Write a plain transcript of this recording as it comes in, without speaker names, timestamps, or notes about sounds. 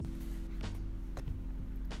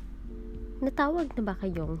Natawag na ba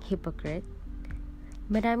kayong hypocrite?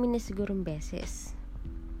 Marami na sigurong beses.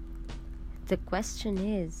 The question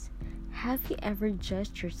is, have you ever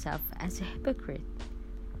judged yourself as a hypocrite?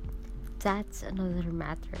 That's another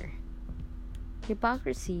matter.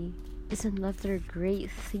 Hypocrisy is another great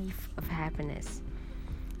thief of happiness.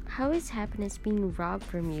 How is happiness being robbed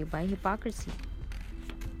from you by hypocrisy?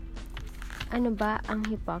 Ano ba ang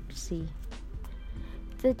hypocrisy?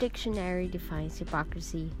 The dictionary defines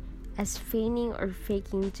hypocrisy as feigning or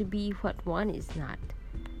faking to be what one is not.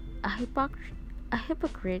 A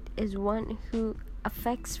hypocrite is one who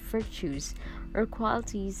affects virtues or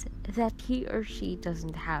qualities that he or she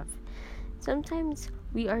doesn't have. Sometimes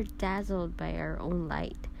we are dazzled by our own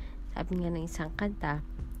light. Sabi nga ng isang kanta,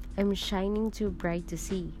 I'm shining too bright to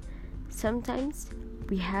see. Sometimes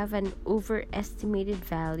we have an overestimated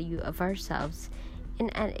value of ourselves and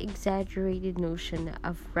an exaggerated notion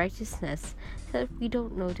of righteousness that we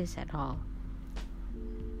don't notice at all.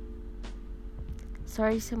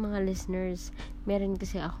 Sorry sa mga listeners, meron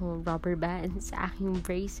kasi akong rubber bands sa aking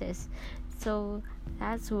braces. So,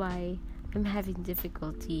 that's why I'm having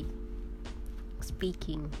difficulty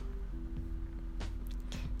speaking.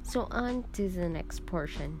 So, on to the next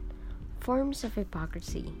portion. Forms of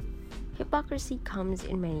hypocrisy. Hypocrisy comes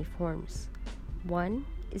in many forms. One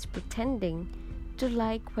is pretending to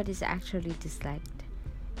like what is actually disliked.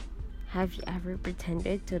 Have you ever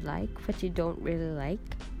pretended to like what you don't really like?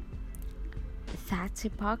 That's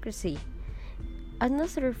hypocrisy.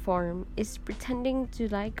 Another form is pretending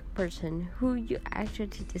to like a person who you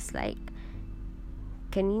actually dislike.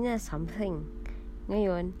 Kanina something.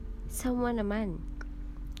 Ngayon, someone naman.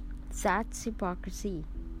 That's hypocrisy.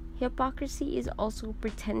 Hypocrisy is also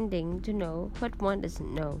pretending to know what one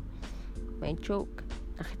doesn't know. May joke,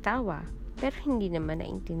 nakitawa, pero hindi naman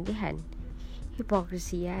naintindihan.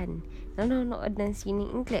 Hypocrisy yan. Nanonood ng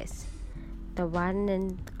sining Ingles.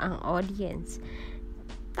 Tawanan ang audience.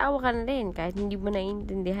 Tawa ka na rin kahit hindi mo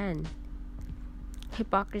naintindihan.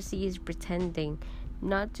 Hypocrisy is pretending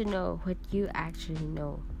not to know what you actually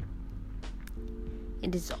know.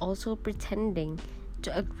 It is also pretending to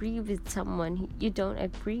agree with someone you don't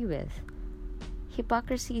agree with.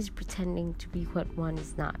 Hypocrisy is pretending to be what one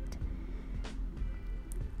is not.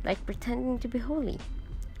 Like pretending to be holy,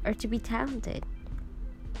 or to be talented,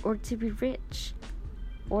 or to be rich,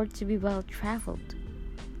 or to be well-traveled,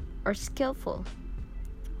 or skillful,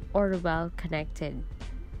 or well-connected.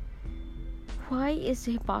 Why is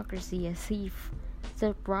hypocrisy a thief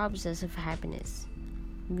that robs us of happiness?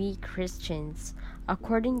 We Christians,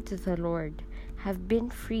 according to the Lord, have been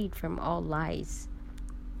freed from all lies.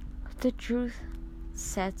 The truth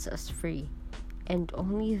sets us free, and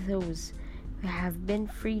only those who have been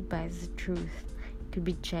freed by the truth could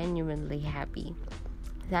be genuinely happy.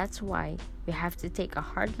 That's why we have to take a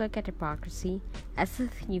hard look at hypocrisy as a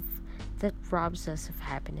thief that robs us of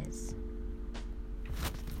happiness.